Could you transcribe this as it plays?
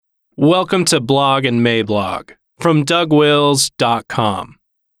Welcome to Blog and Mablog from DougWills.com.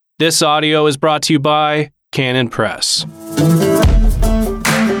 This audio is brought to you by Canon Press. Book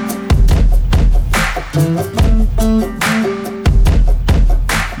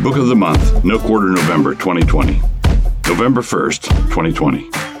of the Month, No Quarter November 2020. November 1st, 2020.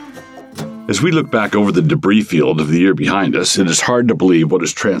 As we look back over the debris field of the year behind us, it is hard to believe what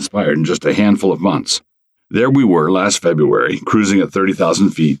has transpired in just a handful of months. There we were last February, cruising at 30,000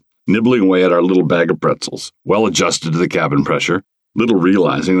 feet, nibbling away at our little bag of pretzels, well adjusted to the cabin pressure, little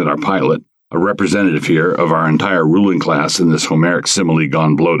realizing that our pilot, a representative here of our entire ruling class in this Homeric simile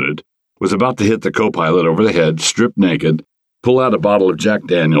gone bloated, was about to hit the co-pilot over the head, strip naked, pull out a bottle of Jack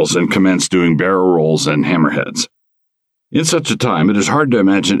Daniels, and commence doing barrel rolls and hammerheads. In such a time, it is hard to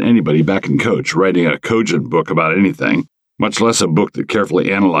imagine anybody back in coach writing a cogent book about anything, much less a book that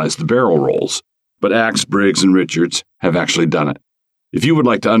carefully analyzed the barrel rolls. But Axe, Briggs, and Richards have actually done it. If you would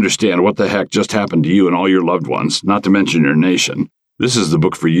like to understand what the heck just happened to you and all your loved ones, not to mention your nation, this is the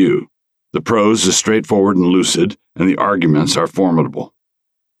book for you. The prose is straightforward and lucid, and the arguments are formidable.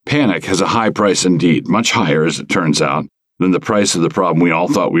 Panic has a high price indeed, much higher, as it turns out, than the price of the problem we all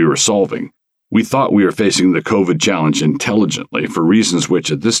thought we were solving. We thought we were facing the COVID challenge intelligently for reasons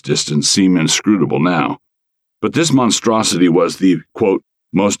which at this distance seem inscrutable now. But this monstrosity was the, quote,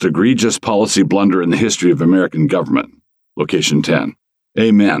 most egregious policy blunder in the history of American government. Location 10.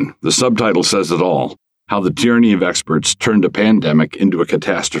 Amen. The subtitle says it all. How the tyranny of experts turned a pandemic into a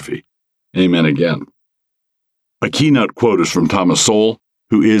catastrophe. Amen again. A keynote quote is from Thomas Sowell,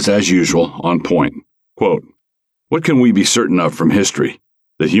 who is, as usual, on point. Quote, what can we be certain of from history?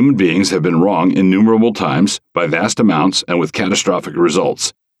 That human beings have been wrong innumerable times, by vast amounts, and with catastrophic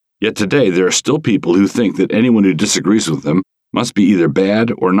results. Yet today there are still people who think that anyone who disagrees with them must be either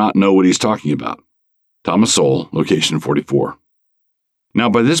bad or not know what he's talking about. Thomas Sowell, location 44. Now,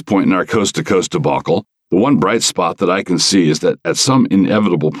 by this point in our coast-to-coast debacle, the one bright spot that I can see is that at some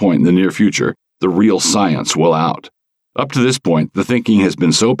inevitable point in the near future, the real science will out. Up to this point, the thinking has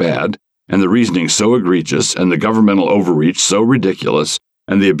been so bad, and the reasoning so egregious, and the governmental overreach so ridiculous,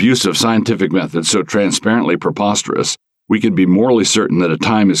 and the abuse of scientific methods so transparently preposterous, we can be morally certain that a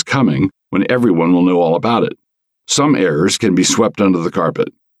time is coming when everyone will know all about it. Some errors can be swept under the carpet,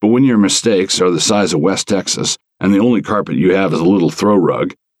 but when your mistakes are the size of West Texas, and the only carpet you have is a little throw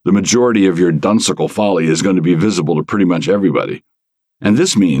rug, the majority of your dunsical folly is going to be visible to pretty much everybody. And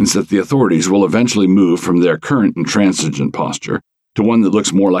this means that the authorities will eventually move from their current intransigent posture to one that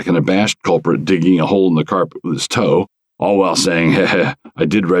looks more like an abashed culprit digging a hole in the carpet with his toe, all while saying, heh, I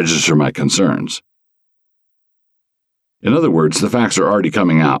did register my concerns. In other words, the facts are already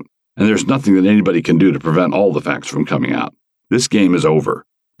coming out, and there's nothing that anybody can do to prevent all the facts from coming out. This game is over.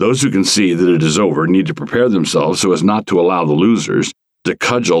 Those who can see that it is over need to prepare themselves so as not to allow the losers to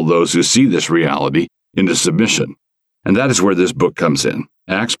cudgel those who see this reality into submission. And that is where this book comes in.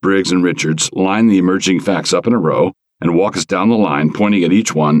 Axe, Briggs, and Richards line the emerging facts up in a row and walk us down the line, pointing at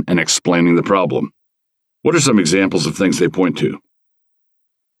each one and explaining the problem. What are some examples of things they point to?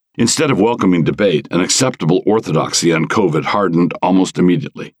 Instead of welcoming debate, an acceptable orthodoxy on COVID hardened almost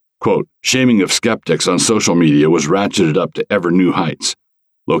immediately. Quote, shaming of skeptics on social media was ratcheted up to ever new heights.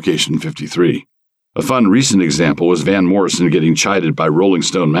 Location 53. A fun recent example was Van Morrison getting chided by Rolling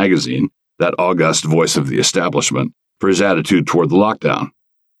Stone magazine, that august voice of the establishment, for his attitude toward the lockdown.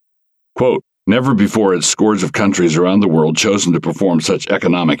 Quote, never before had scores of countries around the world chosen to perform such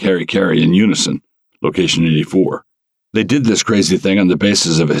economic hara-kiri in unison. Location 84. They did this crazy thing on the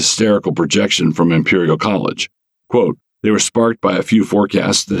basis of a hysterical projection from Imperial College. Quote, they were sparked by a few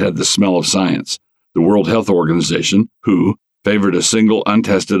forecasts that had the smell of science. The World Health Organization, WHO, favored a single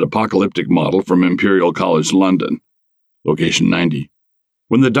untested apocalyptic model from Imperial College London. Location 90.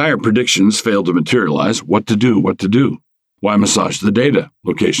 When the dire predictions failed to materialize, what to do? Why massage the data?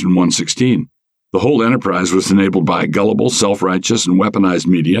 Location 116. The whole enterprise was enabled by gullible, self-righteous, and weaponized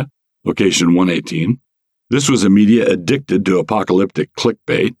media. Location 118. This was a media addicted to apocalyptic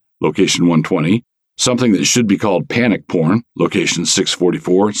clickbait. Location 120. Something that should be called panic porn. Location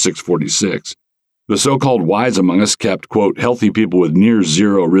 644, 646. The so-called wise among us kept, quote, healthy people with near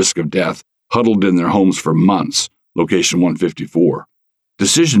zero risk of death huddled in their homes for months. Location 154.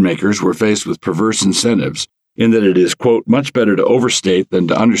 Decision makers were faced with perverse incentives in that it is, quote, much better to overstate than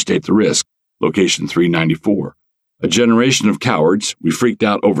to understate the risk. Location 394. A generation of cowards, we freaked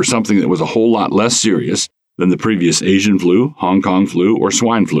out over something that was a whole lot less serious than the previous Asian flu, Hong Kong flu, or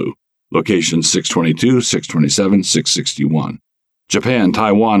swine flu. Locations 622, 627, 661. Japan,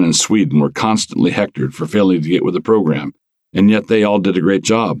 Taiwan, and Sweden were constantly hectored for failing to get with the program, and yet they all did a great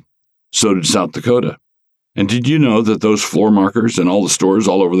job. So did South Dakota. And did you know that those floor markers in all the stores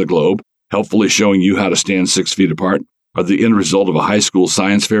all over the globe, helpfully showing you how to stand 6 feet apart, are the end result of a high school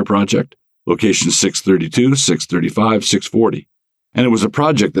science fair project? Location 632, 635, 640. And it was a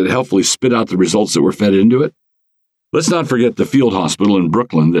project that helpfully spit out the results that were fed into it? Let's not forget the field hospital in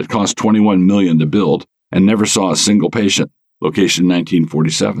Brooklyn that cost $21 million to build and never saw a single patient. Location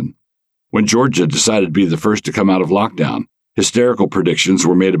 1947. When Georgia decided to be the first to come out of lockdown, hysterical predictions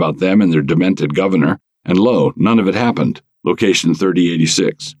were made about them and their demented governor, and lo, none of it happened. Location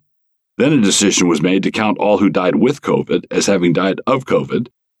 3086. Then a decision was made to count all who died with COVID as having died of COVID.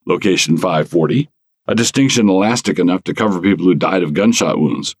 Location 540. A distinction elastic enough to cover people who died of gunshot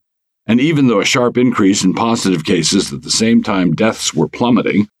wounds. And even though a sharp increase in positive cases at the same time deaths were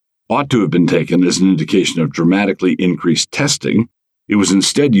plummeting ought to have been taken as an indication of dramatically increased testing, it was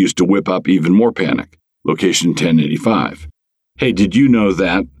instead used to whip up even more panic. Location 1085. Hey, did you know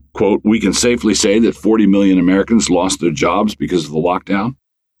that, quote, we can safely say that 40 million Americans lost their jobs because of the lockdown?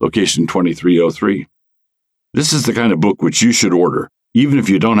 Location 2303. This is the kind of book which you should order, even if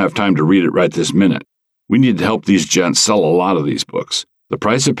you don't have time to read it right this minute. We need to help these gents sell a lot of these books. The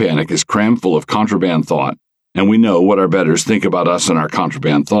Price of Panic is crammed full of contraband thought, and we know what our betters think about us and our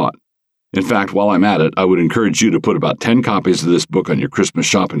contraband thought. In fact, while I'm at it, I would encourage you to put about 10 copies of this book on your Christmas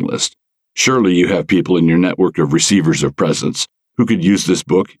shopping list. Surely you have people in your network of receivers of presents who could use this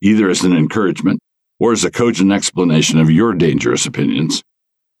book either as an encouragement or as a cogent explanation of your dangerous opinions.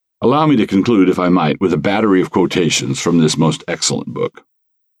 Allow me to conclude, if I might, with a battery of quotations from this most excellent book.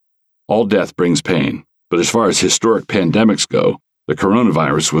 All death brings pain, but as far as historic pandemics go, the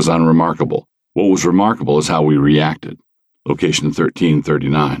coronavirus was unremarkable. What was remarkable is how we reacted. Location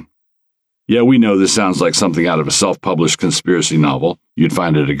 1339. Yeah, we know this sounds like something out of a self-published conspiracy novel you'd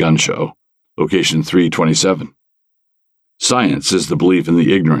find at a gun show. Location 327. Science is the belief in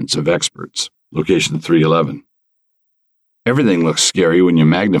the ignorance of experts. Location 311. Everything looks scary when you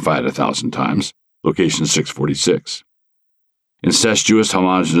magnify it 1,000 times. Location 646. Incestuous,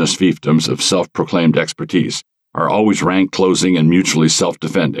 homogeneous fiefdoms of self-proclaimed expertise are always rank closing and mutually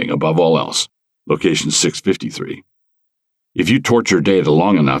self-defending above all else. Location 653. If you torture data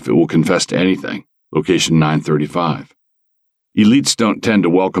long enough, it will confess to anything. Location 935. Elites don't tend to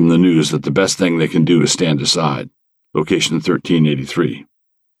welcome the news that the best thing they can do is stand aside. Location 1383.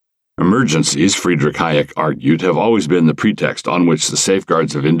 Emergencies, Friedrich Hayek argued, have always been the pretext on which the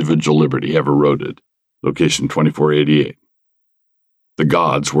safeguards of individual liberty have eroded. Location 2488. The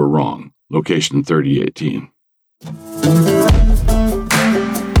gods were wrong. Location 3018.